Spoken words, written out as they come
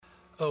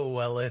Oh,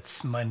 well,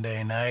 it's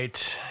Monday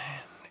night.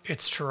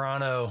 It's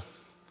Toronto.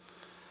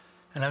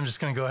 And I'm just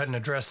going to go ahead and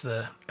address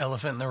the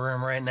elephant in the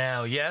room right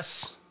now.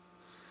 Yes,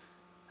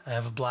 I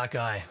have a black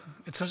eye.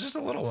 It's just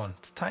a little one.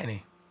 It's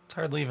tiny. It's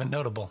hardly even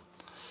notable.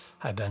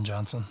 Hi, Ben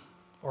Johnson.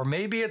 Or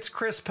maybe it's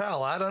Chris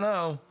Pell. I don't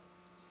know.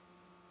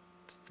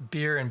 The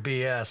Beer and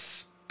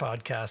BS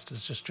podcast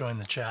has just joined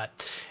the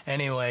chat.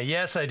 Anyway,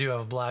 yes, I do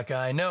have a black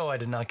eye. No, I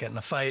did not get in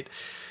a fight.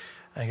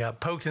 I got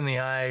poked in the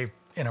eye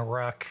in a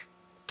ruck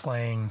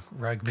playing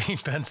rugby.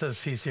 Ben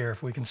says he's here.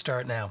 We can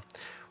start now.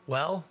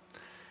 Well,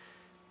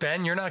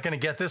 Ben, you're not going to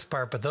get this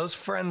part, but those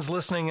friends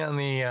listening on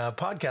the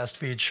podcast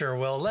feed sure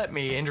will. Let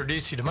me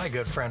introduce you to my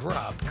good friend,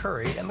 Rob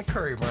Curry and the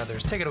Curry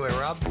Brothers. Take it away,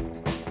 Rob.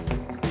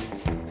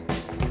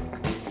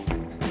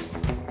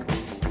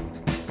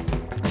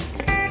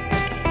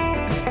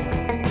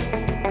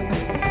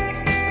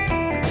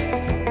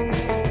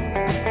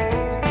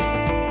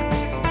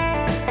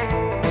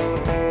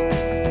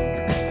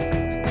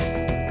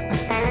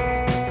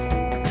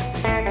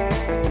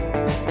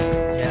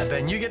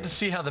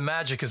 See how the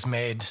magic is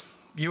made.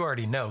 You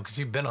already know because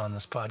you've been on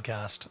this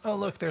podcast. Oh,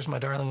 look, there's my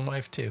darling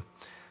wife too.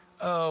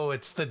 Oh,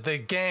 it's the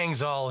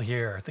gang's all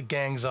here. The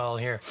gang's all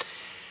here.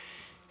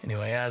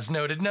 Anyway, as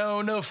noted,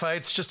 no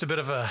fights, just a bit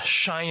of a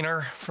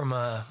shiner from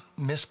a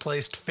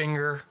misplaced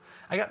finger.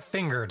 I got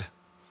fingered.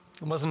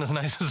 It wasn't as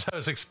nice as I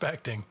was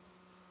expecting.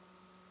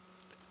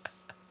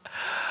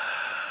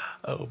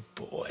 Oh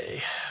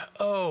boy.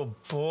 Oh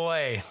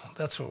boy.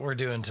 That's what we're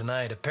doing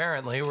tonight.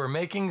 Apparently, we're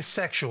making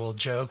sexual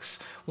jokes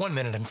 1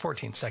 minute and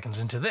 14 seconds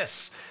into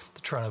this,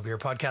 the Toronto Beer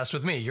Podcast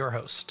with me, your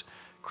host,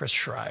 Chris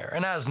Schreier.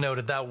 And as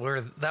noted, that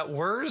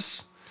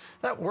was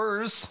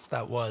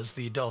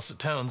the dulcet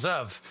tones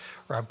of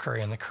Rob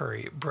Curry and the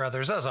Curry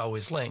Brothers. As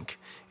always, link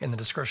in the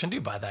description. Do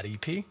buy that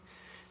EP. It's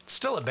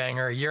still a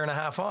banger a year and a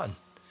half on.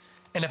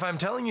 And if I'm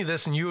telling you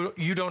this and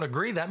you don't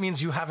agree, that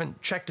means you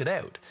haven't checked it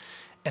out.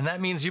 And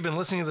that means you've been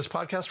listening to this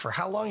podcast for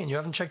how long and you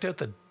haven't checked out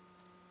the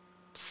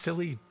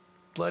silly,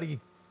 bloody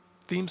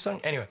theme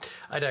song? Anyway,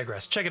 I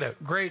digress. Check it out.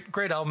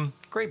 Great album.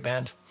 Great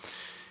band.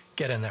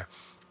 Get in there.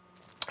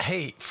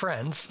 Hey,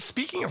 friends,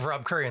 speaking of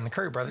Rob Curry and the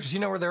Curry Brothers,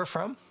 you know where they're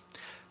from?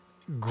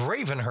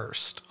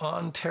 Gravenhurst,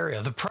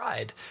 Ontario. The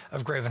pride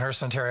of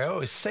Gravenhurst, Ontario. I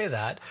always say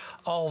that.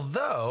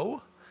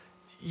 Although,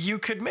 you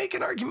could make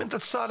an argument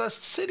that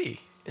Sawdust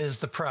City is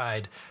the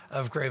pride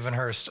of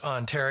Gravenhurst,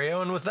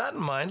 Ontario. And with that in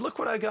mind, look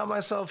what I got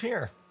myself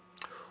here.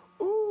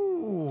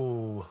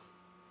 Ooh.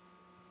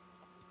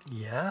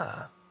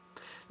 Yeah.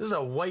 This is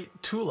a white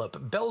tulip,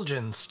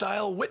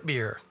 Belgian-style wit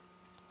beer.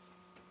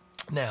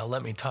 Now,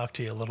 let me talk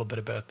to you a little bit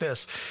about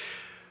this.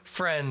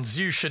 Friends,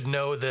 you should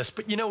know this,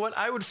 but you know what?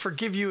 I would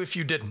forgive you if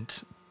you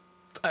didn't.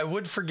 I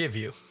would forgive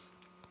you.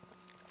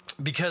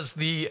 Because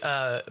the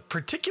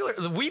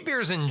wheat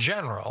beers in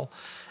general,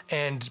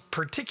 and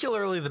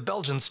particularly the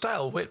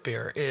Belgian-style wit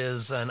beer,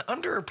 is an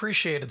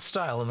underappreciated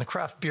style in the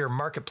craft beer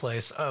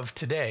marketplace of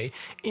today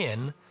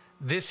in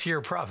this here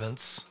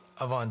province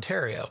of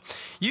Ontario.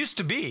 Used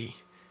to be,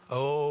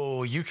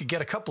 you could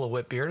get a couple of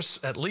wit beers,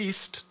 at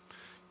least,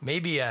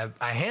 maybe a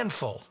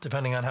handful,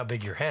 depending on how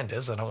big your hand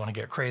is. I don't want to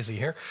get crazy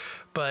here.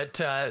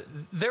 But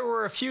there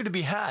were a few to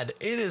be had.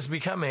 It is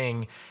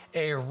becoming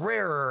a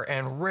rarer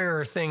and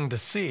rarer thing to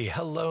see.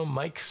 Hello,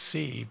 Mike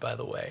C., by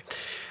the way.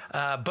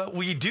 But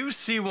we do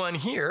see one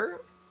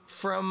here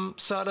from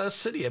Sawdust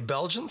City, a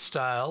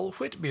Belgian-style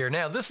wheat beer.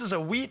 Now, this is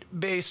a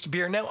wheat-based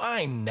beer. Now,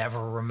 I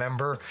never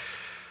remember.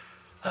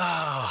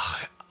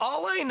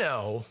 All I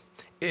know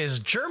is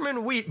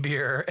German wheat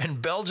beer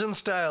and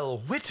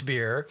Belgian-style wheat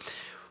beer.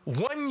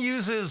 One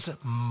uses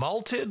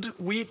malted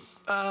wheat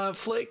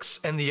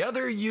flakes, and the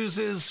other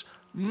uses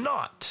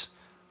not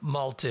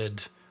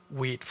malted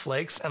wheat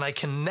flakes, and I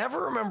can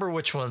never remember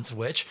which one's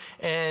which,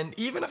 and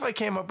even if I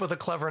came up with a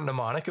clever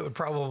mnemonic, it would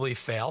probably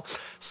fail.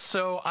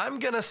 So I'm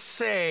going to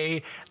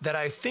say that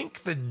I think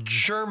the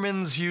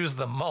Germans use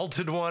the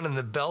malted one and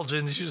the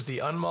Belgians use the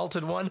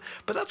unmalted one,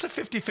 but that's a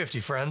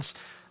 50-50, friends.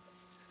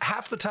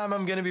 Half the time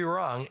I'm going to be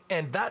wrong,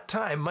 and that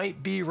time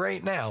might be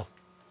right now.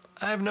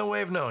 I have no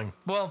way of knowing.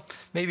 Well,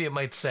 maybe it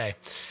might say.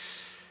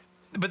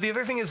 But the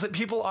other thing is that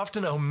people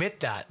often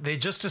omit that. They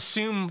just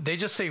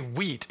say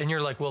wheat, and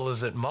you're like, well,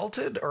 is it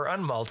malted or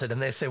unmalted?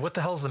 And they say, what the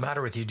hell's the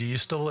matter with you? Do you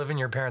still live in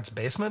your parents'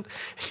 basement?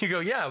 And you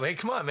go, yeah, wait,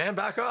 come on, man,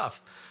 back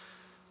off.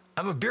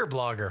 I'm a beer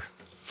blogger.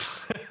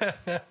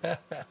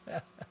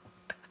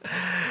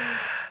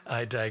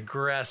 I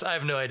digress. I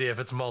have no idea if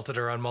it's malted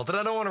or unmalted.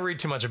 I don't want to read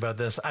too much about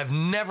this. I've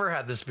never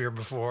had this beer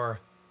before.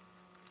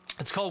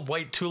 It's called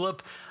White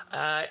Tulip.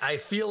 I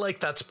feel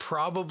like that's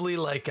probably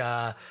like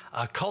a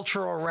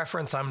cultural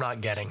reference I'm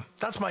not getting.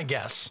 That's my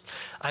guess.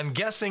 I'm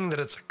guessing that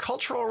it's a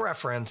cultural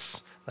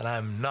reference that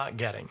I'm not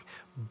getting.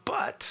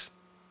 But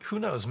who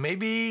knows?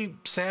 Maybe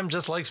Sam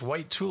just likes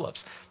white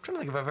tulips. I'm trying to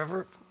think if I've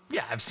ever...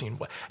 Yeah, I've seen...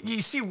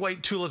 You see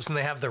white tulips and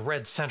they have the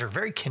red center.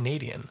 Very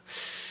Canadian.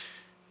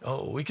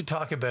 Oh, we could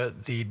talk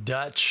about the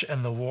Dutch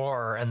and the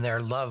war and their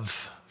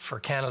love for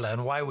Canada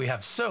and why we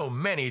have so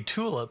many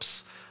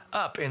tulips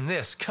up in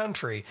this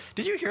country.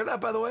 Did you hear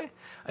that, by the way?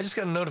 I just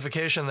got a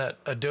notification that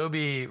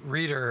Adobe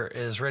Reader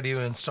is ready to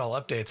install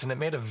updates, and it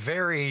made a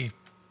very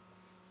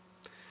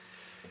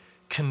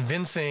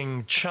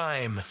convincing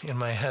chime in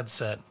my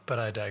headset, but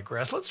I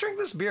digress. Let's drink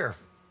this beer.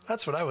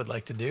 That's what I would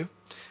like to do.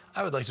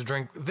 I would like to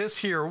drink this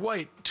here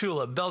white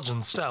tulip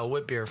Belgian style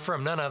wit beer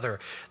from none other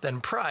than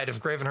Pride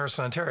of Gravenhurst,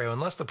 Ontario,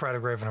 unless the Pride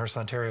of Gravenhurst,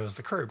 Ontario is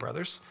the Curry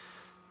Brothers.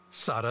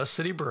 Sawdust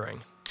City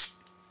Brewing.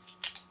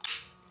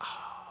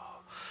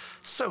 Oh,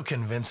 so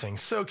convincing,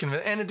 so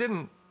convincing. And it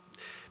didn't,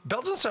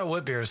 Belgian style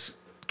wit beers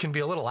can be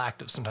a little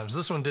active sometimes.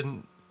 This one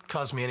didn't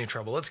cause me any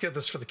trouble. Let's get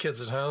this for the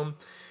kids at home.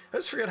 I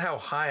just forget how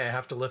high I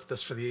have to lift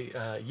this for the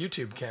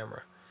YouTube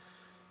camera.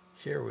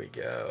 Here we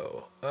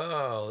go.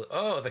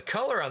 Oh, the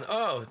color on,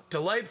 oh,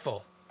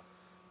 delightful.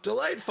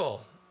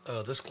 Delightful.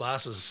 Oh, this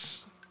glass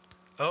is,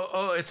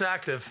 oh, it's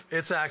active.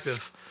 It's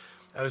active.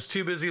 I was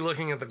too busy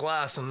looking at the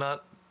glass and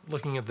not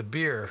looking at the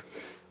beer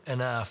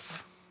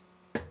enough.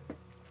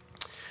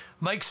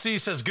 Mike C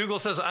says, Google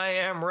says I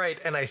am right.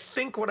 And I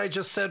think what I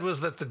just said was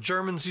that the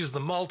Germans use the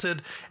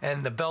malted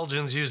and the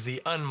Belgians use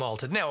the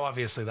unmalted. Now,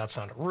 obviously, that's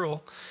not a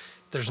rule.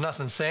 There's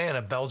nothing saying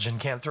a Belgian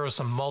can't throw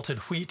some malted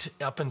wheat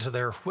up into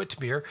their wit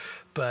beer.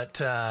 But,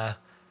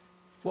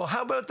 well,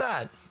 how about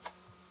that?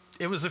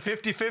 It was a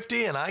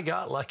 50-50 and I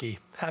got lucky.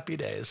 Happy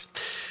days.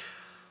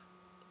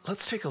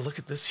 Let's take a look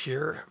at this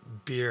here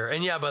beer.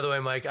 And yeah, by the way,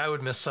 Mike, I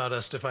would miss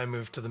Sawdust if I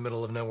moved to the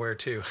middle of nowhere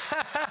too.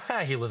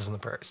 He lives in the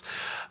prairies.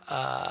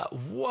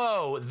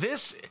 Whoa,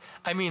 this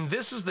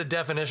is the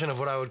definition of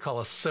what I would call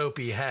a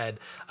soapy head.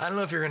 I don't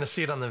know if you're going to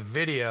see it on the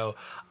video.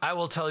 I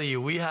will tell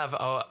you, we have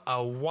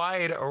a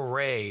wide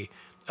array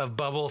of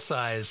bubble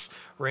size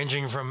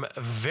ranging from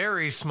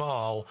very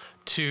small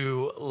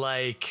to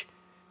like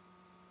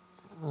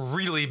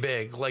really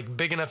big, like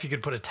big enough you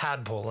could put a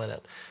tadpole in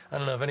it. I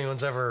don't know if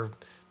anyone's ever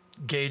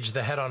gauge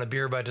the head on a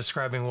beer by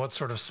describing what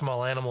sort of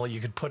small animal you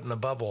could put in a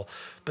bubble.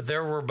 But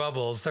there were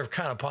bubbles, they're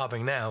kind of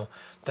popping now,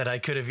 that I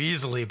could have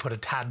easily put a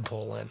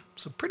tadpole in.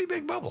 So pretty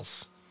big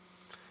bubbles.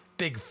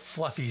 Big,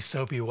 fluffy,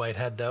 soapy white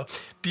head, though.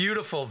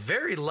 Beautiful,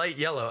 very light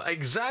yellow.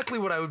 Exactly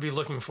what I would be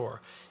looking for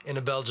in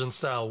a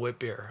Belgian-style wit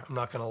beer. I'm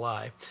not going to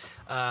lie.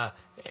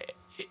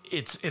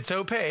 It's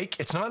opaque.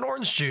 It's not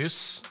orange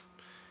juice.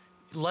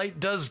 Light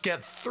does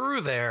get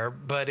through there,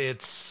 but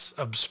it's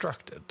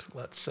obstructed,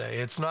 let's say.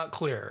 It's not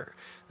clear.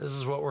 This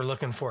is what we're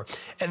looking for.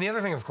 And the other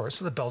thing, of course,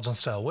 with the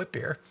Belgian-style wit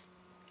beer,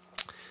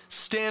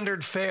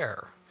 standard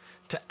fare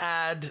to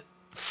add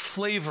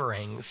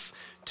flavorings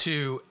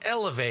to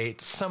elevate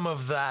some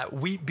of that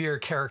wheat beer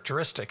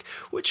characteristic,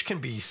 which can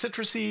be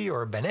citrusy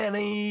or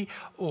banana-y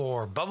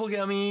or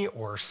bubblegummy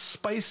or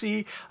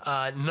spicy.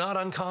 Not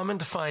uncommon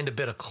to find a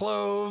bit of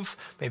clove,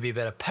 maybe a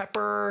bit of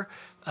pepper.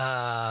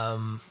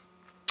 I'm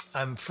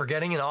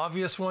forgetting an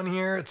obvious one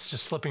here. It's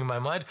just slipping my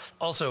mind.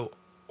 Also,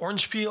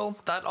 orange peel,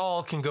 that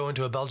all can go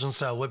into a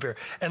Belgian-style wit beer.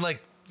 And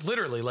like,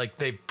 literally, like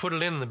they put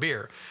it in the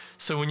beer.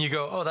 So when you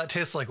go, oh, that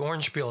tastes like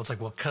orange peel, it's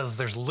like, well, because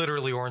there's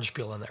literally orange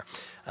peel in there.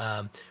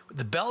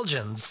 The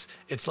Belgians,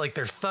 it's like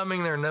they're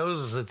thumbing their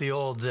noses at the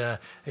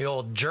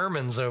old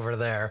Germans over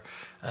there,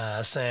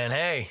 saying,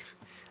 hey,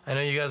 I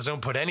know you guys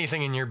don't put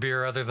anything in your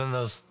beer other than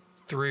those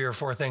 3 or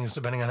 4 things,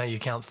 depending on how you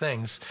count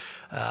things.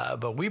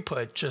 But we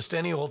put just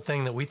any old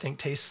thing that we think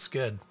tastes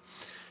good.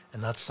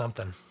 And that's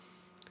something.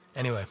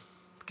 Anyway,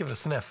 give it a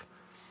sniff.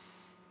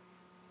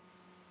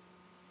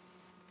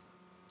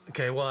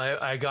 Okay, well,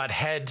 I got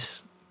head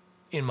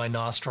in my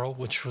nostril,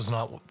 which was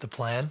not the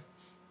plan.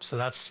 So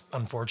that's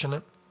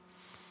unfortunate.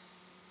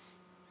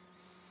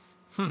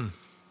 I'm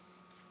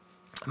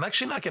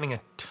actually not getting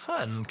a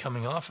ton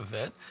coming off of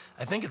it.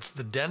 I think it's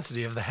the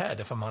density of the head,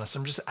 if I'm honest.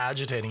 I'm just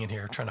agitating it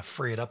here, trying to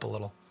free it up a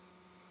little.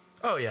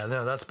 Oh, yeah,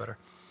 no, that's better.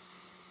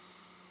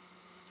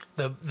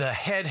 The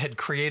head had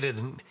created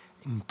an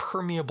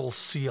impermeable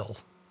seal.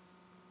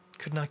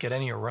 Could not get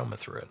any aroma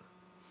through it.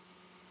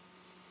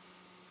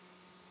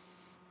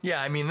 Yeah,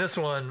 I mean, this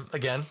one,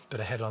 again, bit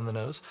of head on the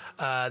nose.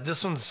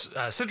 This one's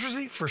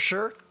citrusy, for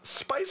sure.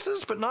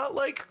 Spices, but not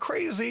like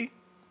crazy.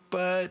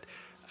 But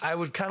I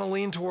would kind of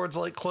lean towards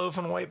like clove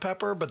and white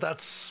pepper, but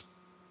that's...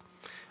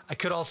 I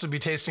could also be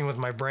tasting with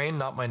my brain,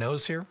 not my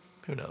nose here.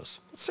 Who knows?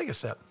 Let's take a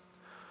sip.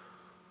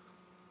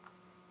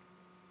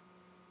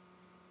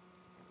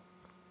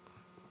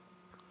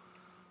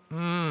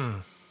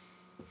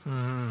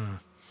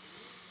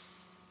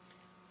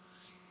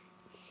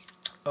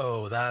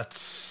 Oh,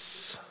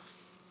 that's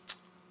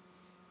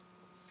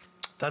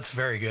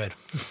very good.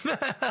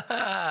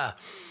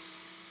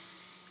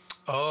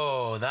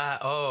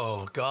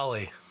 Oh,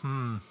 golly.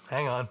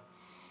 Hang on.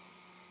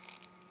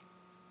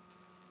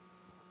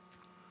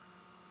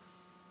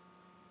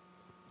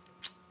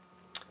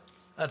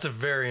 That's a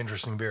very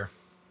interesting beer.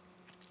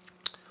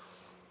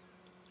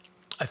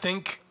 I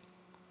think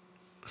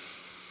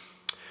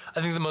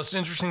the most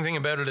interesting thing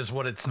about it is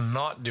what it's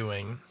not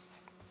doing.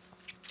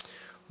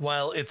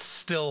 While it's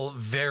still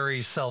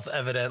very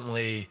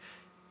self-evidently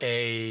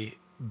a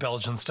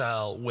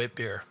Belgian-style wit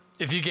beer.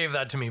 If you gave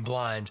that to me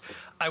blind,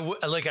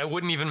 I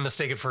wouldn't even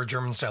mistake it for a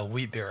German style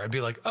wheat beer. I'd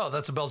be like, oh,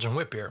 that's a Belgian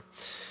wheat beer.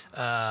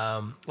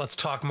 Let's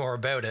talk more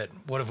about it.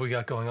 What have we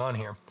got going on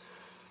here?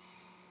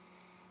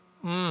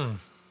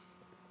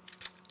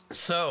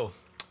 So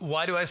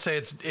why do I say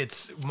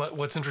it's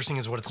what's interesting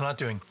is what it's not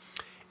doing.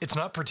 It's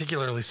not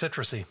particularly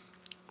citrusy.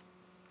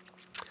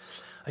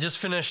 I just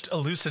finished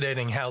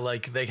elucidating how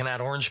like they can add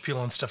orange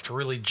peel and stuff to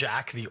really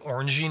jack the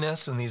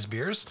oranginess in these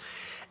beers.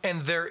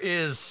 And there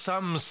is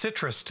some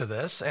citrus to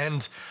this.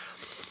 And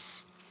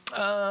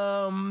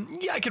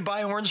yeah, I could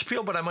buy orange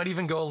peel, but I might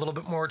even go a little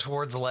bit more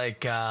towards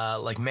like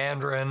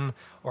mandarin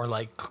or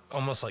like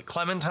almost like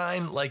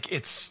clementine. Like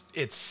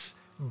it's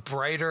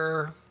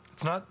brighter.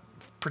 It's not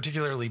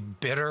particularly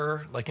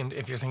bitter. Like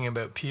if you're thinking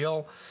about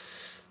peel,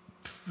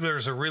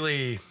 there's a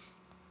really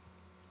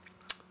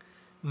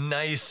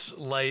nice,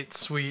 light,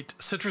 sweet,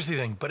 citrusy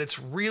thing, but it's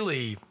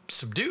really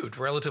subdued,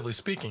 relatively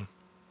speaking.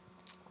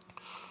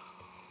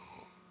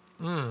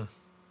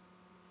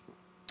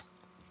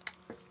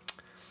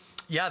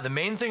 Yeah, the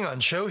main thing on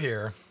show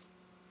here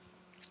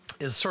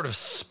is sort of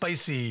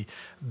spicy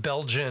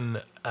Belgian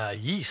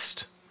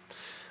yeast.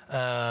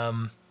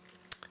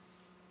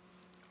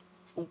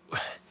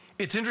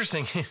 It's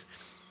interesting.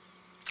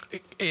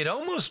 It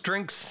almost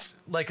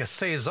drinks like a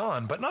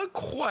saison, but not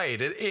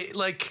quite. It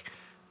like,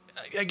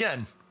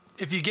 again,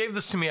 if you gave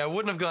this to me, I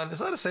wouldn't have gone, is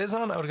that a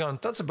saison? I would have gone,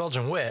 that's a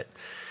Belgian wit.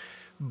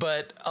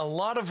 But a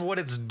lot of what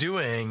it's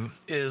doing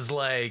is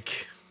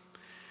like,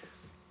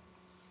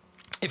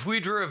 if we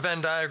drew a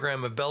Venn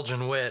diagram of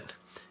Belgian wit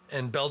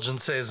and Belgian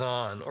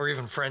saison, or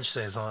even French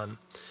saison,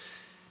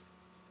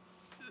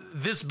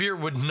 this beer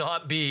would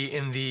not be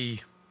in the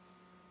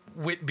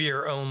wit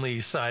beer only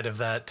side of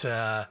that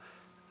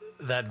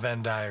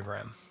Venn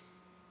diagram.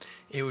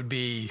 It would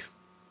be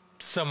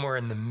somewhere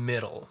in the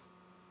middle,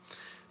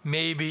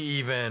 maybe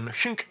even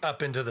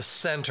up into the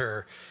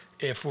center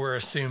if we're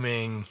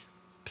assuming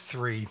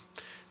three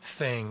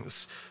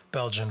things: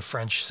 Belgian,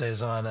 French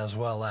saison, as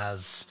well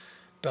as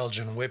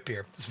Belgian wit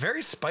beer. It's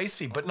very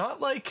spicy, but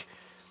not like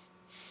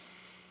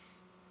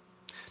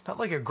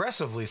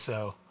aggressively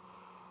so.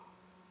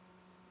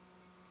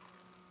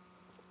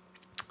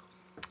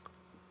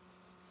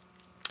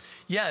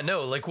 Yeah,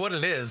 no, like what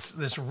it is,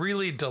 this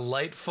really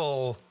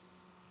delightful,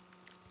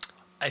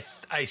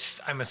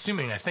 I'm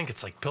assuming, I think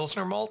it's like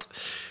Pilsner malt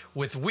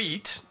with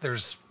wheat.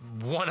 There's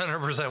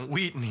 100%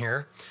 wheat in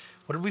here.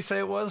 What did we say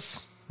it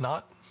was?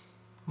 Not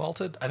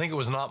malted? I think it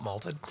was not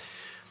malted.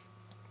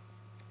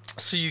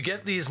 So you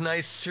get these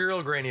nice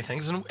cereal grainy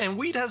things, and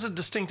wheat has a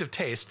distinctive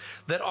taste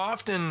that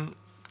often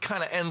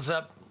kind of ends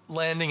up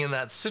landing in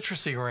that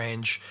citrusy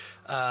range,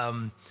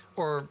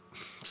 or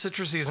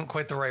citrusy isn't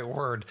quite the right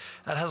word.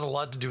 That has a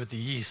lot to do with the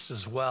yeast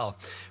as well.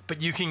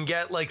 But you can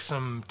get like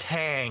some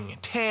tang.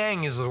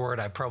 Tang is the word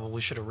I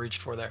probably should have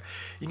reached for there.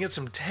 You can get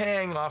some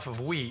tang off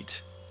of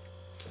wheat.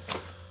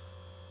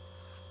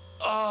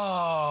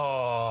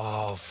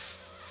 Oh,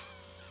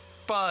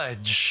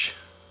 fudge.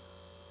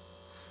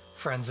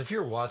 Friends, if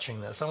you're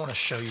watching this, I want to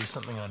show you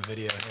something on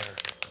video here.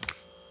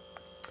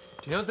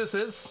 Do you know what this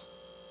is?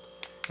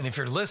 And if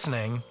you're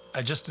listening,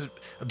 I just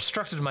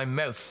obstructed my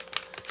mouth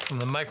from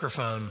the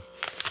microphone.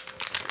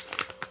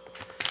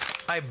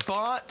 I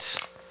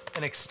bought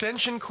an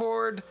extension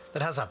cord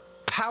that has a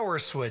power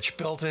switch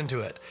built into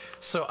it.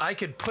 So I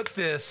could put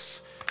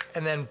this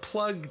and then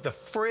plug the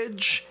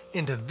fridge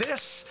into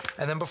this.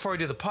 And then before I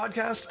do the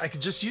podcast, I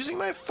could just, using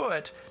my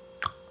foot,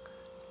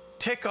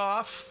 tick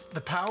off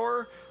the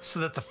power so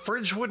that the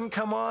fridge wouldn't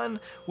come on,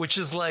 which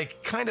is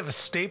like kind of a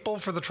staple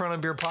for the Toronto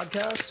Beer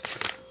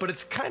Podcast. But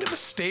it's kind of a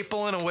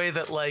staple in a way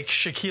that like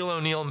Shaquille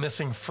O'Neal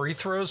missing free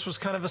throws was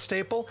kind of a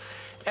staple.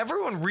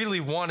 Everyone really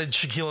wanted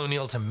Shaquille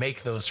O'Neal to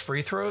make those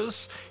free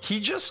throws. He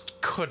just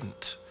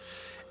couldn't.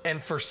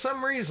 And for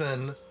some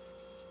reason,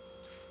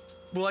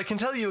 well, I can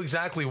tell you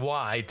exactly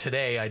why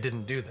today I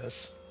didn't do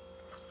this.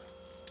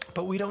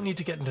 But we don't need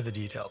to get into the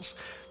details.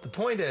 The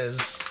point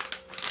is,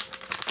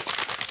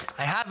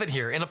 I have it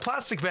here in a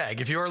plastic bag.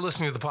 If you are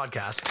listening to the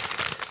podcast,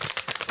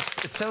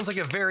 it sounds like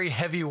a very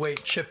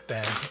heavyweight chip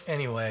bag.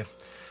 Anyway.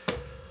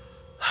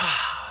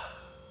 Oh,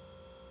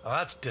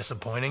 that's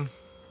disappointing.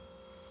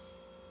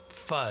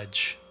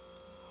 Fudge.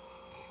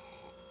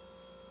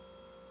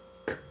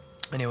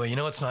 Anyway, you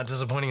know what's not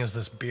disappointing is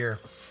this beer.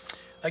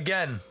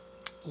 Again,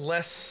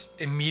 less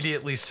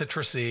immediately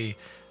citrusy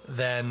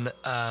than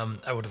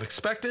I would have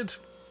expected.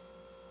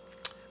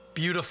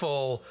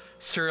 Beautiful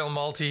cereal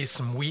malty,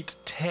 some wheat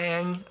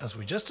tang, as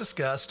we just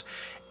discussed,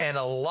 and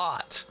a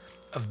lot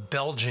of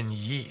Belgian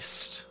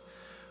yeast,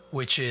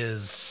 which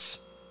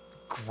is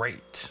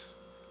great.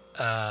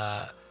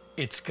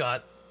 It's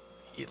got,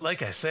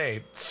 like I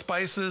say,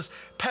 spices,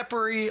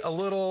 peppery a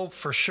little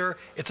for sure.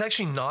 It's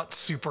actually not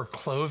super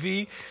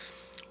clovey,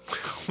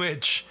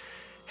 which,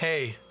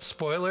 hey,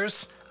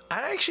 spoilers,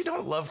 I actually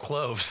don't love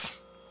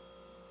cloves.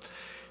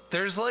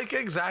 There's like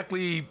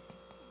exactly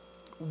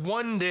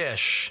one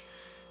dish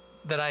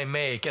that I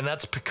make, and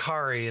that's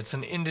Pikari. It's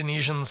an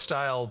Indonesian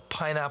style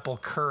pineapple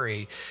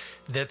curry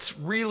that's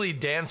really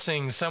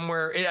dancing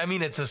somewhere. I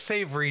mean, it's a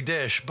savory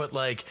dish, but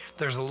like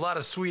there's a lot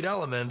of sweet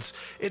elements.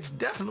 It's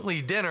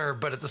definitely dinner,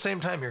 but at the same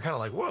time, you're kind of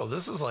like, whoa,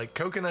 this is like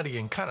coconutty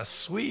and kind of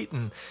sweet,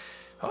 and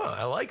oh,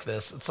 I like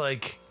this. It's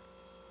like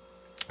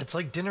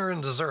dinner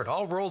and dessert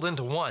all rolled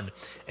into one,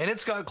 and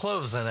it's got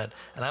cloves in it,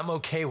 and I'm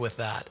okay with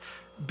that.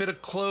 Bit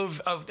of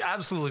clove,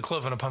 absolutely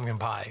clove in a pumpkin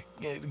pie.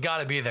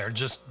 Gotta be there.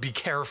 Just be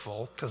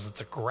careful because it's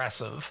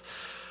aggressive.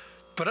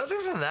 But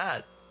other than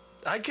that,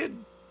 I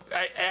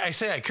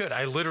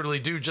literally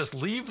do just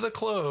leave the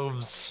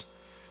cloves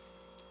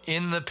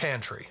in the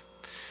pantry.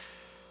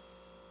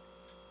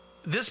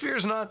 This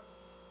beer's not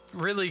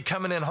really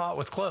coming in hot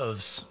with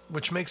cloves,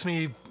 which makes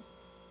me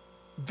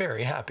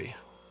very happy.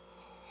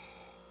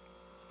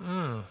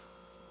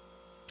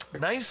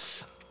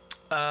 Nice.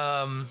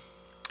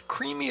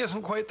 Creamy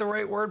isn't quite the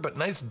right word, but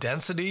nice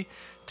density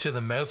to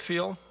the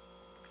mouthfeel.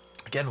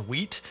 Again,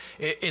 wheat.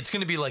 It's going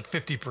to be like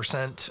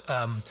 50%.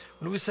 What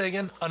do we say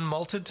again?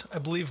 Unmalted, I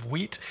believe,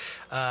 wheat.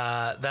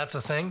 That's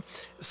a thing.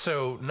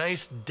 So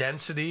nice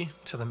density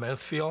to the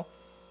mouthfeel.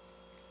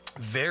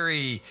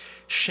 Very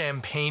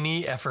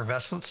champagne-y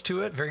effervescence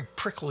to it. Very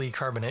prickly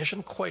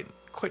carbonation. Quite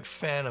a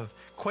fan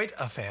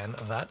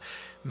of that.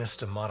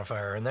 Missed a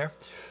modifier in there.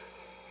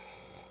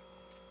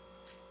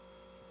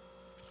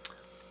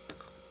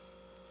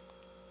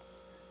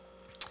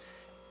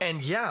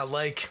 And yeah,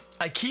 like,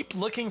 I keep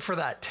looking for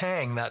that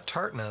tang, that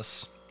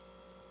tartness.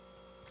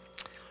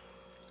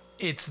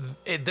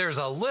 There's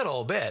a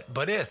little bit,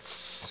 but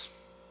it's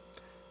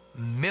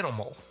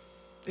minimal.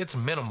 It's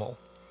minimal.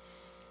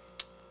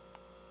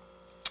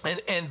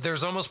 And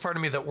there's almost part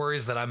of me that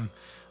worries that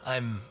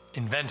I'm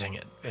inventing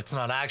it. It's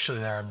not actually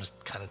there. I'm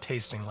just kind of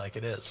tasting like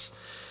it is.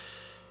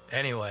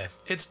 Anyway,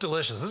 it's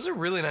delicious. This is a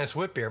really nice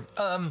wit beer.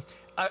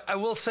 I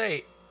will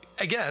say,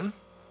 again,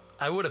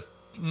 I would have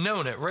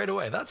known it right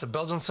away. That's a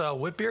Belgian style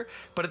wit beer,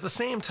 but at the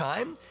same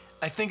time,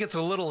 I think it's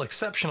a little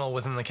exceptional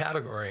within the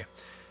category.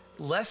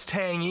 Less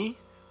tangy,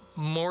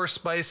 more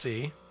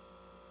spicy.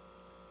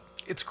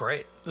 It's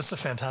great. This is a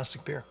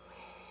fantastic beer.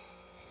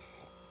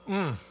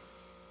 Let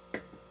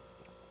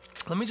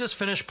me just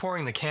finish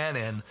pouring the can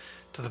in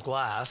to the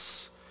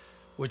glass,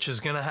 which is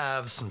going to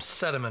have some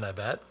sediment, I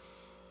bet.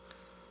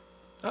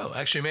 Oh,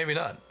 actually, maybe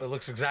not. It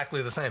looks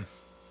exactly the same.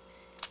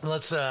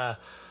 Let's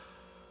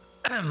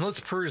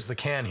peruse the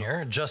can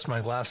here. Adjust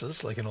my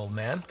glasses like an old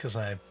man, because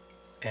I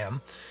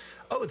am.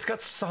 Oh, it's got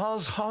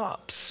Saaz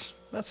hops.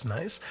 That's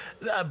nice.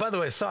 By the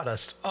way,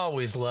 Sawdust,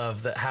 always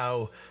love that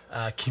how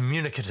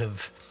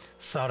communicative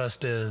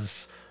Sawdust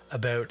is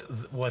about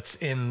what's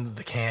in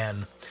the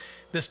can.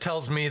 This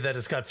tells me that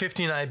it's got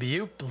 15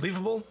 IBU.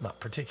 Believable, not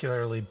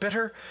particularly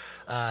bitter.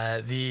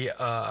 The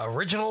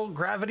original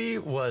gravity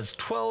was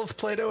 12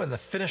 Plato, and the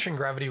finishing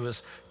gravity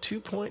was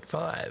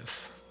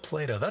 2.5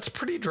 Plato. That's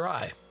pretty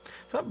dry.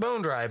 It's not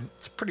bone dry,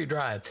 it's pretty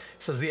dry. It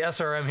says the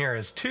SRM here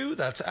is 2.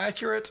 That's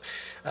accurate.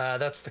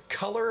 That's the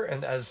color,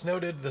 and as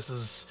noted, this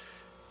is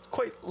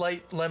quite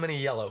light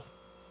lemony yellow.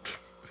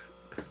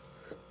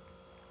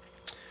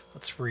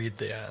 Let's read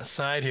the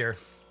side here.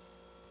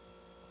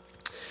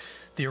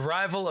 The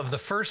arrival of the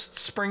first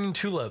spring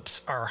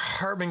tulips are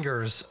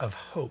harbingers of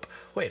hope.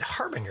 Wait,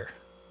 harbinger?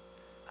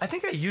 I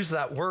think I used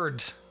that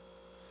word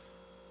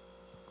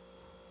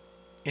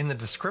in the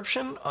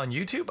description on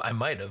YouTube. I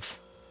might have.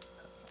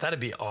 That'd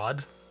be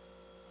odd.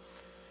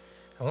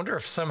 I wonder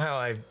if somehow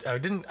I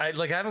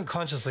haven't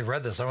consciously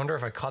read this. I wonder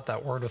if I caught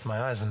that word with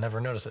my eyes and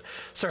never noticed it.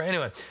 Sorry,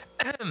 anyway.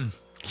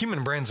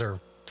 Human brains are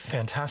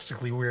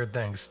fantastically weird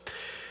things.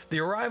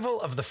 The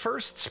arrival of the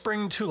first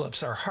spring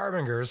tulips are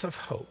harbingers of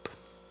hope.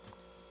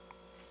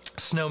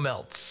 Snow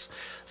melts,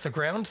 the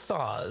ground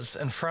thaws,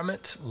 and from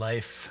it,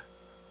 life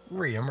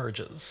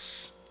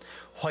re-emerges.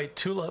 White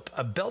Tulip,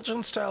 a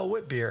Belgian-style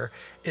wit beer,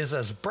 is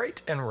as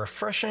bright and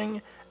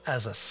refreshing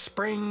as a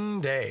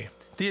spring day.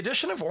 The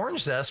addition of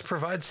orange zest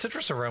provides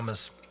citrus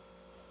aromas.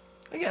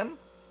 Again,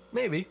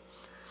 maybe.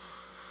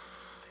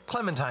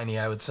 Clementine-y,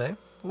 I would say.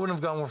 Wouldn't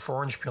have gone for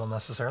orange peel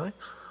necessarily.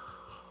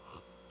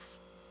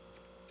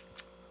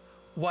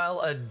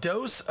 While a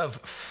dose of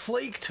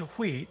flaked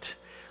wheat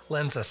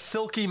lends a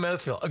silky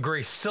mouthfeel.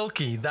 Agree,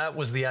 silky, that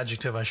was the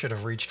adjective I should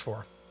have reached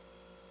for.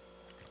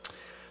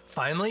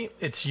 Finally,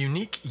 its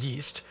unique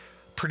yeast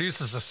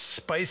produces a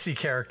spicy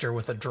character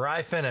with a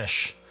dry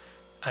finish.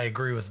 I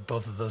agree with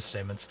both of those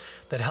statements.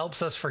 That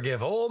helps us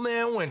forgive Old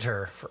Man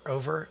Winter for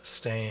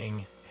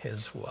overstaying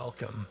his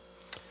welcome.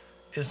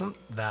 Isn't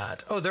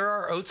that? Oh, there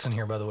are oats in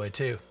here, by the way,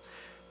 too.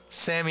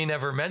 Sammy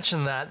never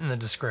mentioned that in the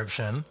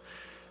description.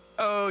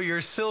 Oh, your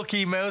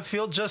silky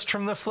mouthfeel just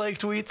from the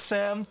flaked wheat,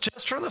 Sam?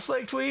 Just from the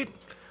flaked wheat?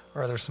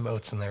 Or are there some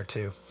oats in there,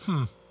 too?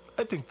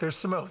 I think there's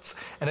some oats.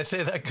 And I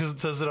say that because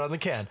it says it on the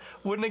can.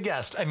 Wouldn't have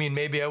guessed. I mean,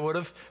 maybe I would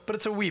have, but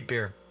it's a wheat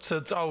beer, so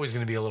it's always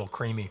going to be a little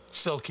creamy.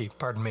 Silky,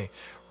 pardon me.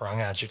 Wrong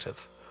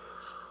adjective.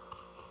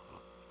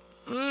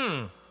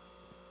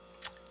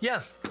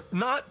 Yeah,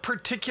 not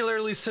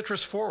particularly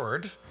citrus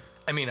forward.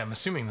 I mean, I'm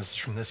assuming this is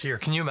from this year.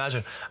 Can you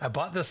imagine? I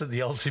bought this at the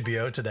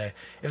LCBO today.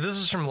 If this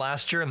is from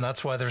last year and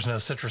that's why there's no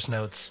citrus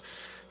notes,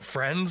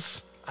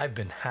 friends, I've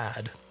been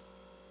had.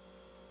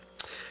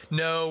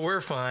 No,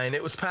 we're fine.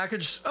 It was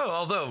packaged.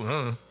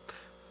 It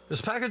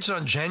was packaged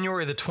on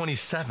January the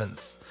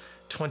 27th,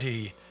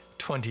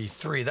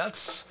 2023.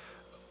 That's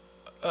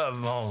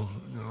about.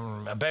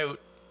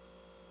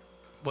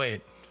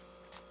 Wait.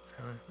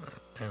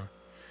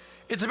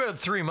 It's about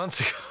 3 months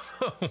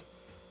ago.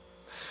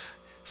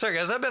 Sorry,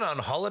 guys, I've been on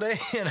holiday,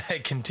 and I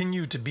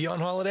continue to be on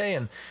holiday,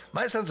 and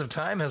my sense of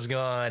time has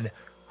gone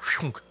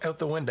out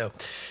the window.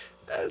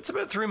 It's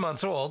about 3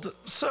 months old,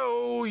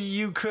 so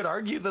you could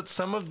argue that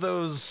some of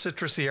those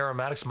citrusy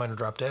aromatics might have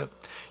dropped out.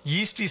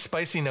 Yeasty,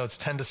 spicy notes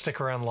tend to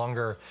stick around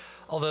longer,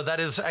 although that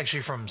is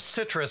actually from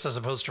citrus as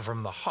opposed to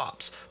from the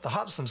hops. The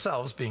hops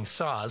themselves, being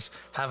saws,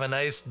 have a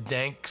nice,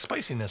 dank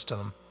spiciness to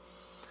them.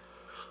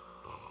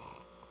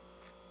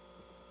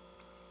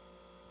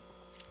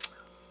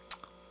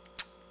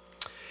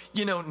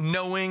 You know,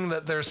 knowing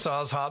that there's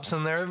Saws hops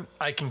in there,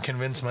 I can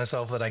convince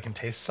myself that I can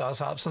taste Saws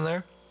hops in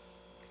there.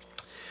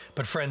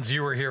 But friends,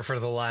 you were here for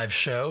the live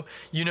show.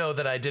 You know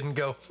that I didn't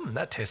go,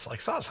 that tastes like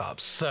Saws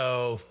hops.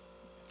 So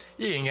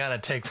you can kind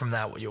of take from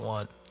that what you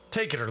want.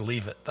 Take it or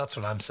leave it. That's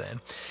what I'm saying.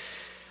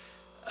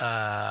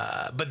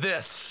 But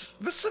this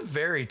is a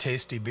very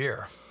tasty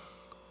beer.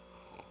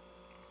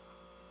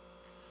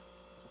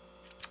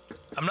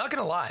 I'm not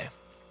going to lie.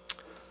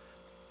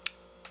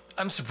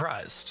 I'm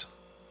surprised.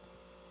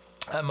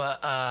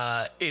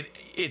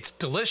 It's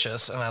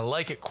delicious and I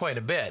like it quite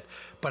a bit,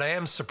 but I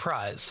am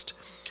surprised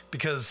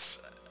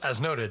because, as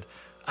noted,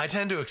 I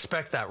tend to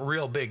expect that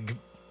real big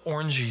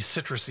orangey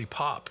citrusy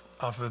pop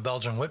off of a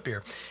Belgian wit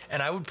beer,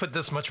 and I would put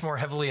this much more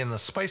heavily in the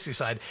spicy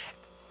side.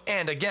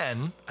 And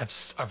again,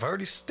 I've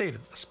already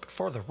stated this, but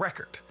for the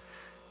record,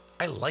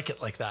 I like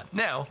it like that.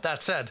 Now,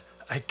 that said,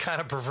 I kind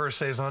of prefer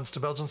saisons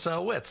to Belgian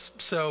style wits,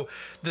 so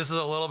this is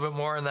a little bit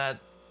more in that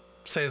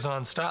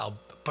saison style.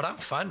 But I'm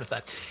fine with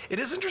that. It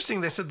is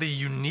interesting. They said the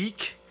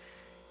unique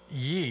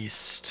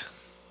yeast.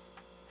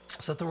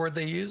 Is that the word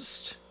they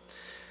used?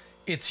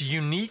 Its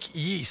unique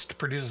yeast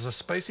produces a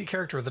spicy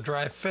character with a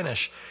dry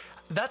finish.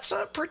 That's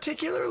not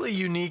particularly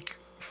unique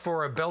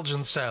for a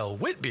Belgian style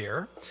wit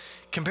beer.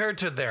 Compared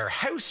to their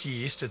house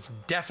yeast, it's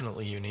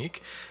definitely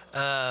unique.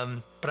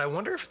 But I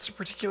wonder if it's a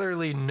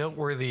particularly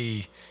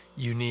noteworthy,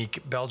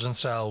 unique Belgian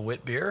style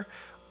wit beer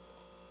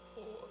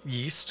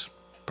yeast.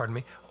 Pardon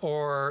me,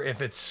 or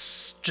if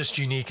it's just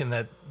unique in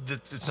that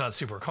it's not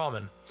super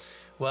common.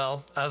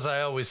 Well, as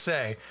I always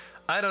say,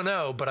 I don't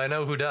know, but I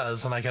know who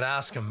does, and I could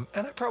ask him,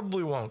 and I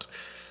probably won't.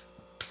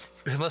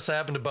 Unless I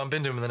happen to bump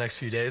into him in the next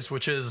few days,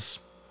 which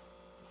is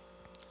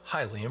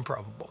highly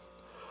improbable.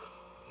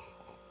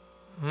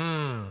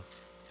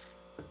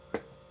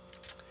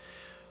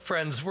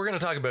 Friends, we're going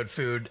to talk about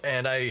food,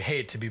 and I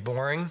hate to be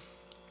boring.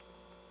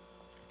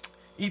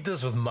 Eat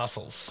this with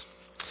mussels.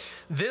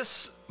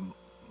 This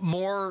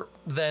more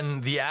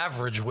than the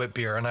average wit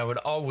beer, and I would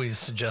always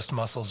suggest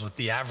mussels with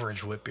the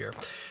average wit beer.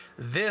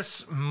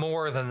 This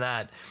more than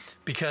that,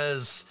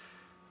 because,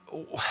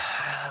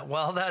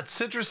 well, that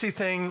citrusy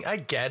thing, I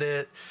get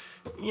it.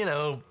 You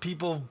know,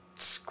 people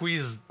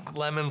squeeze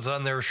lemons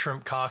on their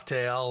shrimp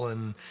cocktail,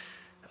 and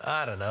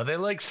I don't know, they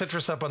like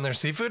citrus up on their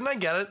seafood, and I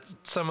get it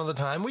some of the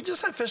time. We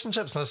just had fish and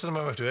chips, and I said to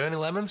my wife, do we have any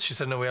lemons? She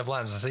said, no, we have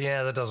limes. I said,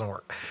 yeah, that doesn't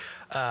work.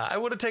 I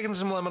would have taken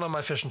some lemon on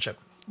my fish and chip.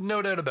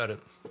 No doubt about it.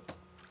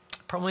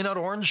 Probably not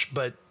orange,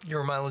 but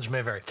your mileage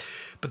may vary.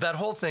 But that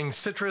whole thing,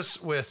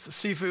 citrus with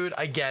seafood,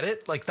 I get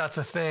it. Like, that's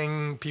a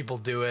thing. People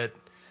do it.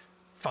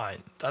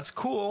 Fine. That's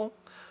cool.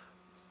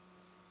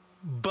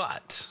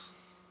 But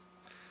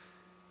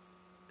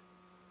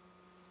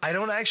I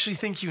don't actually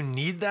think you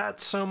need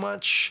that so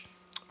much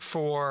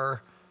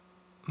for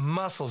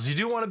mussels. You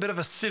do want a bit of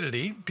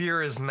acidity.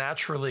 Beer is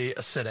naturally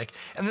acidic.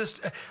 And this,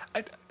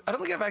 I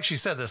don't think I've actually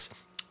said this.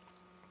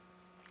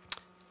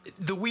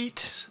 The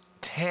wheat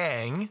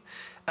tang,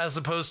 as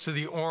opposed to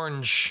the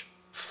orange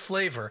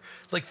flavor,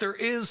 like, there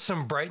is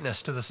some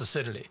brightness to this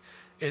acidity.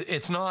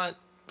 It's not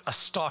a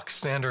stock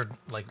standard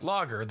like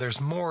lager.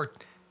 There's more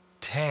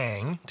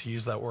tang, to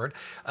use that word,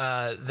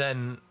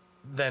 than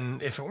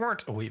if it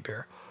weren't a wheat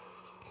beer.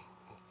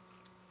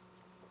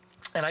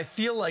 And I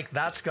feel like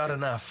that's got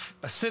enough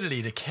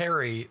acidity to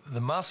carry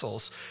the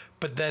mussels,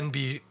 but then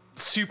be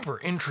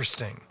super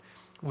interesting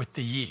with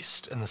the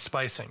yeast and the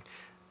spicing.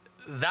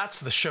 That's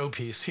the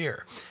showpiece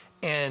here.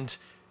 And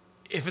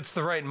if it's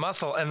the right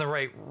mussel and the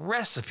right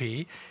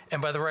recipe,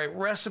 and by the right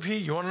recipe,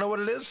 you want to know what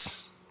it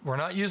is? We're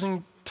not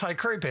using Thai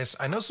curry paste.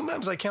 I know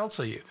sometimes I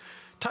counsel you.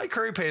 Thai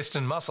curry paste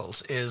and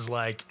mussels is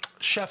like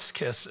chef's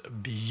kiss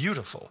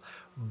beautiful,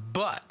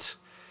 but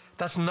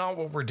that's not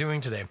what we're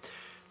doing today.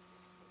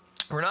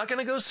 We're not going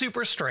to go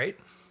super straight.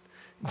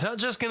 It's not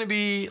just going to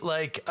be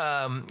like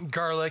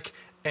garlic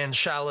and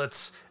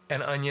shallots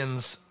and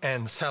onions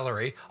and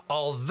celery,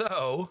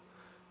 although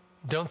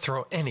don't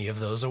throw any of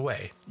those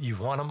away. You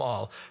want them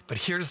all. But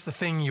here's the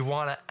thing you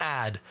want to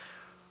add.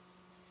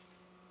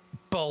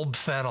 Bulb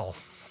fennel.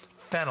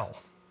 Fennel.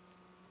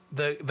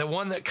 the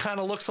one that kind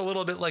of looks a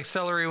little bit like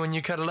celery when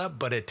you cut it up,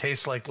 but it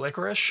tastes like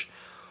licorice.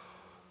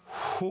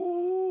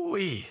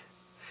 Hoo-wee.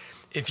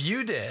 If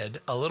you did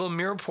a little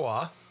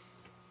mirepoix,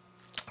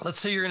 let's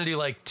say you're going to do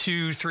like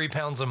 2-3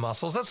 pounds of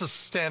mussels. That's a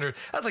standard.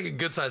 That's like a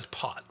good sized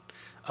pot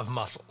of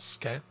mussels.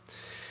 Okay.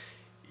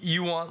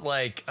 You want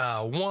like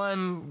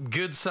one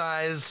good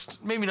sized,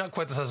 maybe not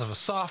quite the size of a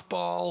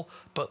softball,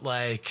 but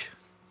like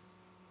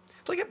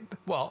a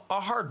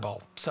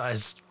hardball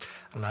size.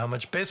 I don't know how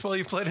much baseball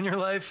you've played in your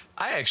life.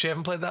 I actually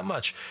haven't played that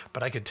much,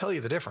 but I could tell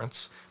you the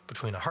difference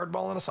between a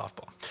hardball and a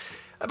softball.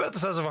 About the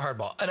size of a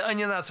hardball. An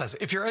onion that size.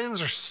 If your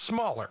onions are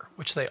smaller,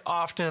 which they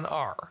often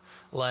are,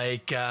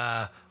 like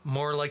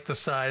more like the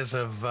size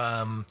of,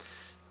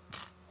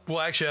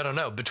 actually, I don't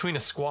know, between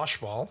a squash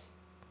ball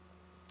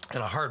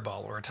and a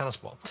hardball or a tennis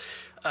ball.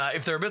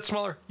 If they're a bit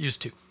smaller, use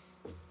 2.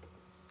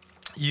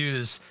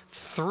 Use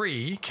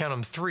 3, count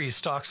them 3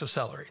 stalks of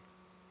celery.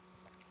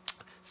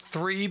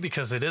 3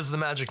 because it is the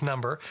magic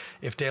number.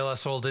 If De La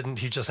Soul didn't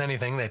teach us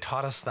anything, they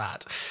taught us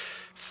that.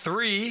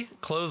 3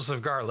 cloves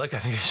of garlic. I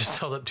think I just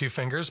held up 2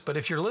 fingers, but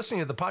if you're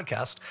listening to the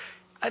podcast,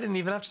 I didn't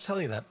even have to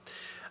tell you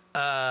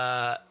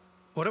that.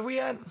 What are we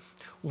at?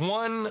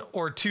 1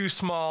 or 2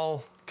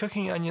 small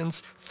cooking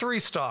onions, 3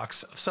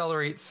 stalks of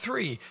celery,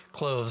 3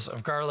 cloves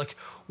of garlic,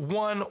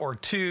 1 or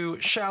 2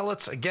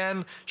 shallots.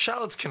 Again,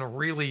 shallots can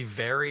really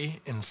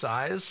vary in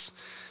size.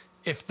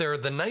 If they're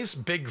the nice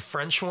big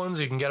French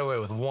ones, you can get away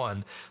with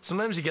 1.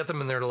 Sometimes you get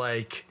them and they're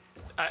like,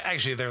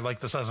 actually they're like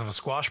the size of a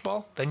squash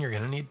ball. Then you're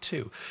going to need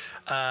 2.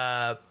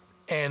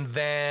 And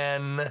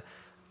then,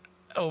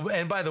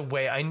 and by the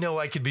way, I know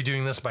I could be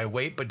doing this by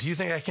weight, but do you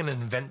think I can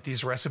invent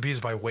these recipes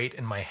by weight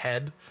in my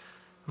head?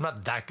 I'm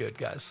not that good,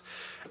 guys.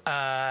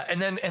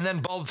 And then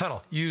bulb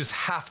fennel. Use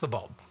half the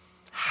bulb,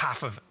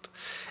 half of it.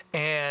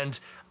 And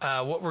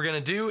what we're going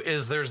to do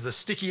is there's the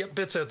sticky up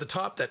bits at the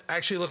top that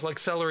actually look like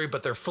celery,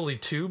 but they're fully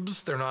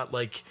tubes. They're not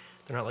like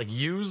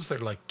U's, they're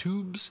like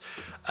tubes.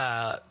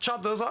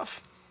 Chop those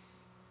off.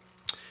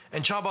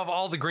 And chop off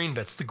all the green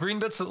bits. The green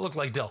bits that look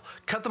like dill.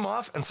 Cut them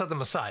off and set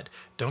them aside.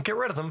 Don't get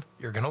rid of them.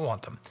 You're going to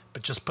want them.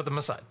 But just put them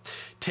aside.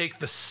 Take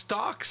the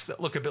stalks that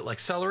look a bit like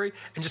celery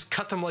and just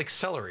cut them like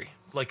celery.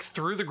 Like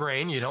through the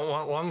grain. You don't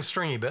want long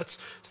stringy bits.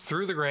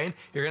 Through the grain,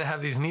 you're going to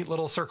have these neat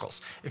little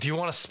circles. If you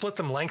want to split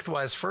them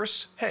lengthwise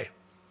first, hey,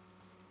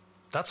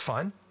 that's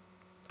fine.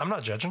 I'm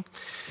not judging.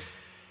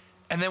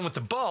 And then with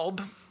the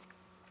bulb,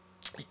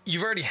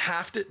 you've already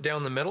halved it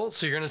down the middle.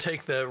 So you're going to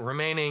take the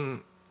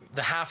remaining,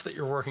 the half that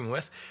you're working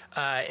with,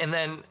 and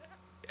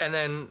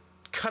then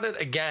cut it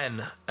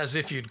again as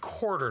if you'd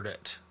quartered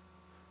it.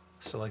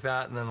 So like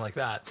that, and then like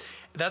that.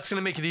 That's going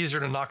to make it easier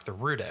to knock the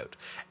root out.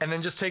 And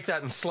then just take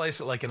that and slice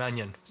it like an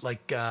onion,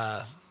 like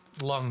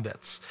long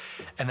bits.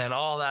 And then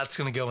all that's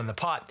going to go in the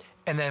pot.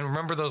 And then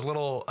remember those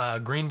little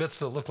green bits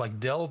that look like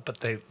dill, but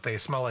they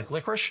smell like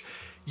licorice?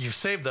 You've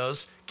saved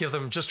those. Give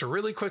them just a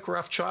really quick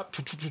rough chop,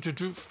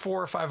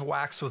 4 or 5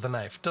 whacks with a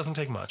knife. Doesn't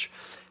take much.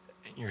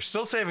 You're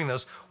still saving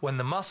those. When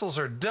the mussels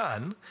are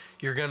done,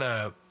 you're going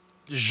to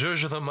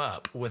zhuzh them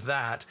up with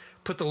that.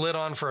 Put the lid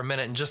on for a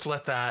minute and just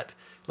let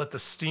the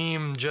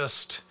steam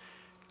just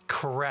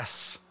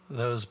caress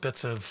those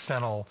bits of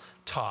fennel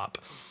top.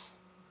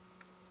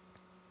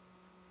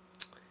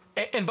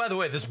 And by the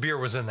way, this beer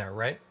was in there,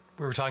 right?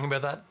 We were talking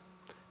about that.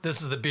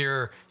 This is the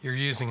beer you're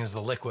using as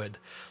the liquid.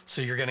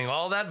 So you're getting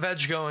all that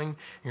veg going.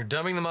 You're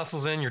dumping the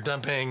mussels in. You're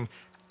dumping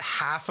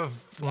half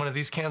of one of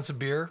these cans of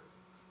beer,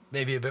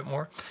 maybe a bit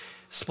more.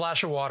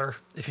 Splash of water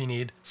if you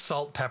need.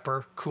 Salt,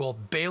 pepper, cool.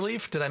 Bay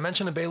leaf. Did I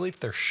mention a bay leaf?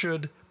 There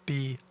should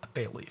be a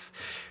bay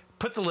leaf.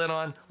 Put the lid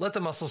on. Let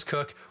the mussels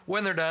cook.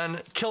 When they're done,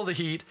 kill the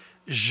heat.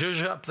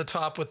 Zhuzh up the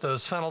top with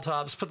those fennel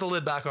tops. Put the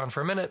lid back on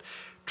for a minute.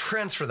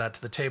 Transfer that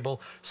to the table.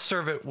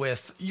 Serve it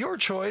with your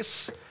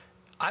choice.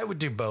 I would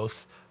do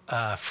both.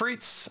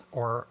 Frites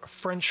or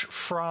French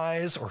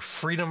fries or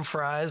freedom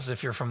fries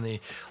if you're from the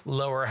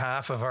lower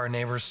half of our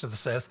neighbors to the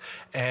south,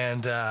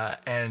 and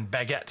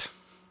baguette.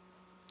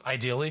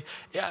 Ideally,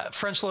 yeah,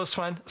 French loaf's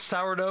fine.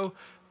 Sourdough,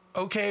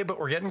 okay, but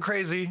we're getting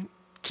crazy.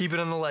 Keep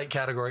it in the light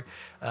category.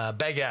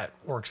 Baguette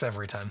works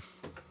every time,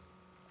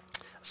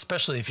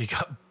 especially if you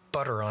got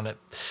butter on it.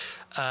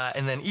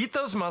 And then eat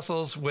those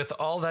mussels with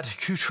all that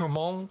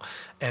accoutrement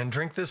and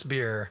drink this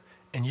beer,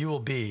 and you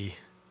will be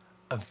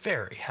a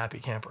very happy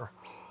camper.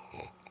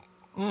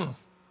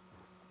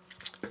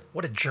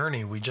 What a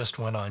journey we just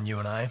went on, you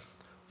and I.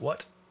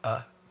 What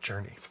a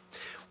journey.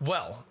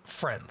 Well,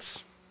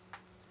 friends.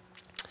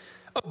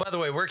 Oh, by the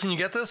way, where can you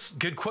get this?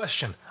 Good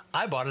question.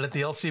 I bought it at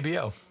the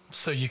LCBO,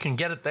 so you can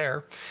get it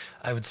there.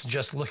 I would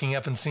suggest looking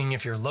up and seeing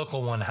if your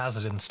local one has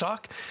it in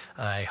stock.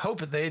 I hope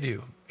that they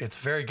do. It's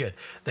very good.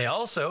 They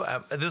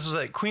also, this was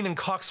at Queen and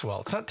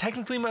Coxwell. It's not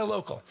technically my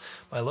local.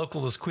 My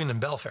local is Queen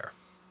and Belfair.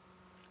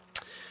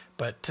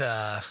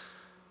 But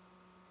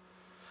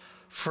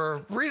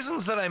for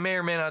reasons that I may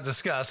or may not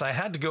discuss, I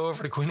had to go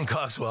over to Queen and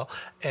Coxwell,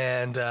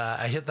 and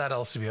I hit that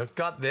LCBO.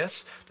 Got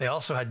this. They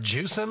also had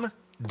juicin'.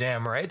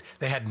 Damn right.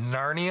 They had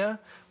Narnia,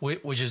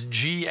 which is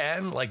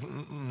GN, like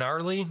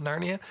gnarly,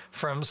 Narnia,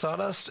 from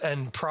Sawdust,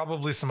 and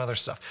probably some other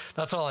stuff.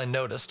 That's all I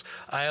noticed.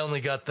 I only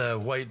got the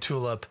white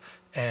tulip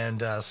and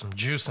some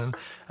juicing,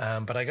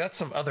 but I got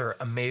some other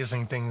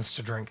amazing things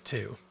to drink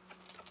too.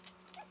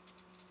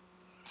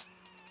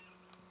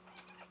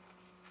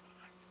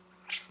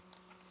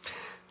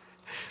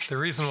 The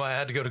reason why I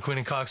had to go to Queen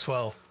and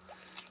Coxwell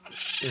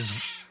is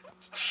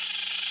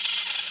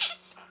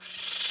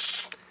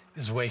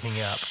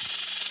waking up.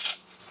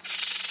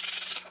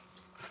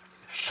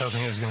 I was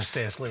hoping he was going to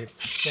stay asleep.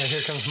 And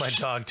here comes my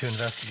dog to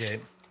investigate.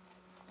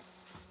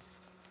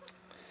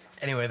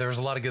 Anyway, there was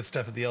a lot of good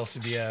stuff at the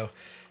LCBO,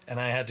 and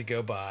I had to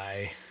go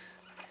buy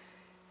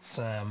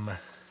some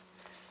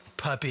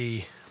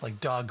puppy, like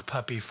dog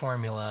puppy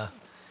formula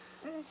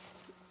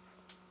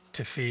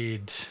to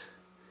feed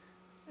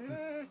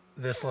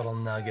this little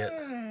nugget.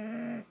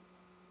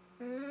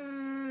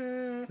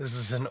 This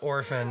is an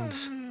orphaned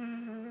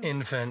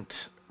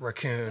infant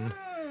raccoon.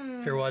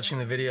 If you're watching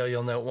the video,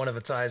 you'll note one of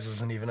its eyes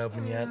isn't even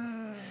open yet.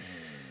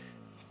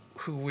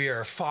 Who we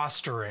are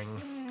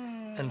fostering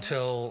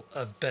until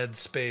a bed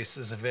space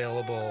is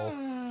available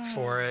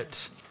for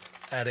it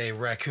at a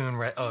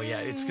raccoon. Oh yeah,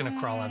 it's gonna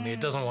crawl on me.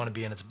 It doesn't want to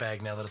be in its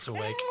bag now that it's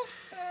awake.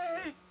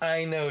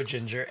 I know,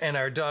 Ginger. And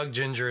our dog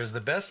Ginger is the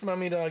best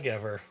mummy dog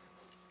ever,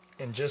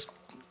 and just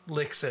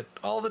licks it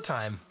all the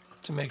time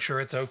to make sure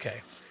it's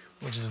okay,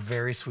 which is a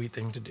very sweet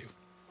thing to do.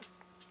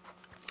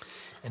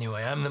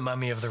 Anyway, I'm the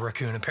mummy of the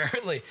raccoon,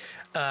 apparently.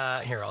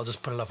 Here, I'll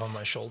just put it up on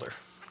my shoulder.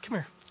 Come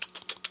here.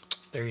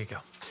 There you go.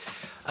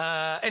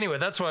 Anyway,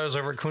 that's why I was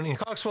over at Queen and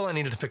Coxwell. I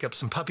needed to pick up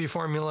some puppy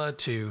formula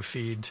to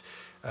feed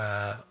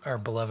our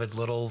beloved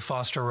little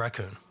foster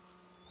raccoon.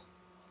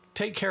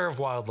 Take care of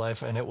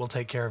wildlife and it will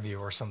take care of you,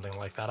 or something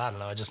like that. I don't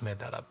know. I just made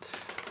that up.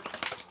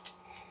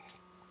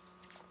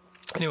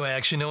 Anyway,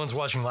 actually, no one's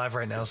watching live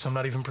right now, so I'm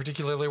not even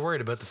particularly worried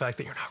about the fact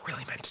that you're not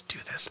really meant to do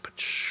this, but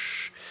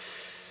shh.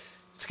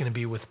 It's going to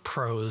be with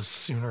pros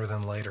sooner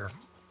than later.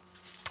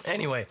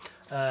 Anyway,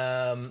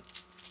 what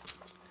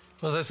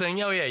was I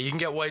saying? Oh, yeah, you can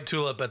get white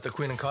tulip at the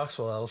Queen and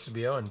Coxwell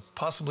LCBO and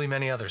possibly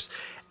many others.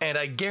 And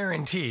I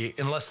guarantee,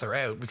 unless they're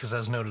out, because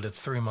as noted,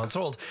 it's 3 months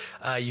old,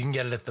 you can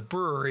get it at the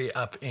brewery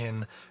up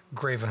in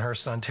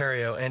Gravenhurst,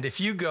 Ontario. And if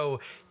you go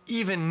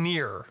even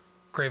near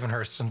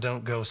Gravenhurst and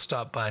don't go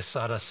stop by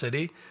Sawdust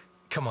City,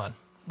 come on,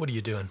 what are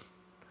you doing?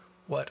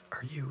 What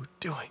are you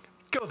doing?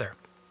 Go there.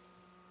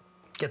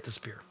 Get this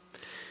beer.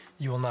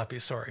 You will not be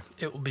sorry.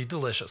 It will be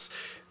delicious.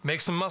 Make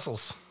some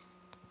mussels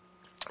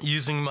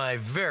using my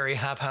very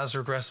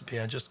haphazard recipe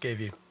I just gave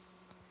you.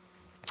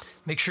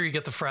 Make sure you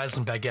get the fries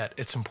and baguette.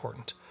 It's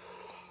important.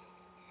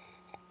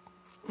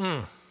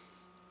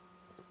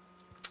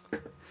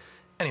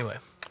 Anyway,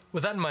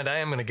 with that in mind, I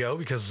am going to go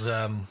because,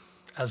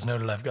 as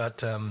noted, I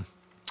got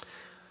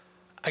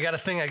a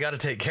thing I got to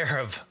take care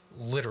of.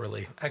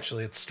 Literally.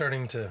 Actually, it's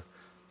starting to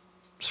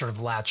sort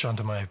of latch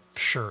onto my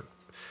shirt,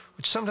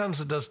 which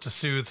sometimes it does to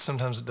soothe,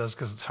 sometimes it does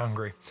because it's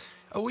hungry.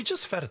 Oh, we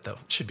just fed it, though.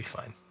 It should be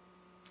fine.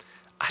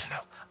 I don't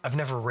know. I've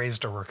never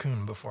raised a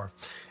raccoon before.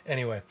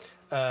 Anyway,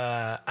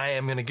 I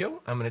am going to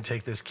go. I'm going to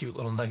take this cute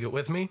little nugget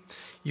with me.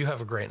 You have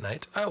a great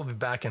night. I will be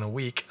back in a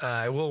week.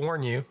 I will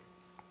warn you,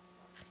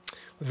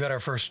 we've got our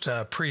first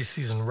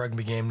preseason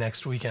rugby game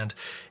next weekend.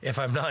 If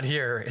I'm not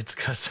here, it's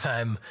because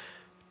I'm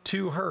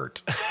too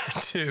hurt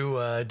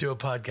to do a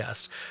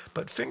podcast.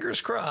 But fingers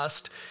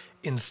crossed,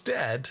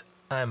 instead,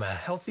 I'm a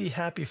healthy,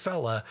 happy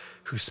fella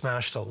who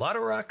smashed a lot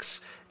of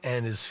rucks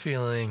and is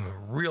feeling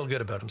real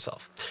good about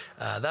himself.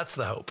 That's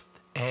the hope.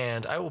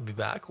 And I will be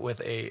back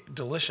with a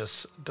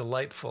delicious,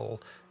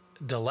 delightful,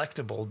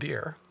 delectable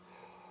beer.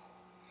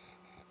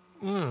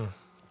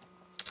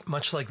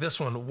 Much like this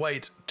one,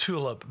 white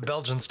tulip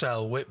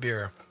Belgian-style wit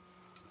beer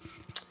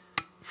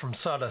from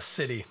Sawdust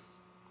City.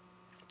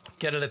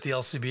 Get it at the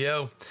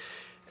LCBO.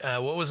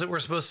 What was it we're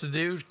supposed to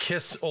do?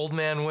 Kiss Old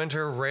Man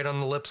Winter right on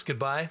the lips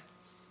goodbye?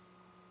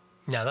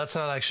 Yeah, that's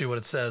not actually what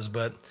it says,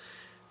 but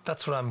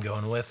that's what I'm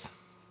going with.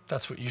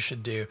 That's what you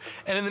should do.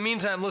 And in the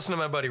meantime, listen to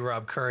my buddy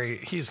Rob Curry.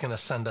 He's going to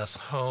send us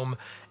home.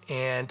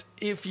 And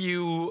if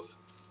you,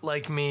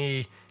 like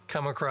me,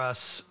 come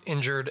across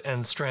injured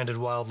and stranded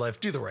wildlife,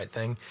 do the right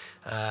thing.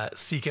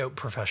 Seek out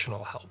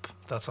professional help.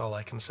 That's all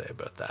I can say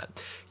about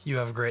that. You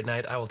have a great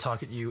night. I will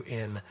talk at you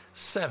in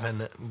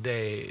 7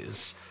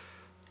 days.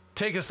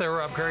 Take us there,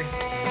 Rob Curry.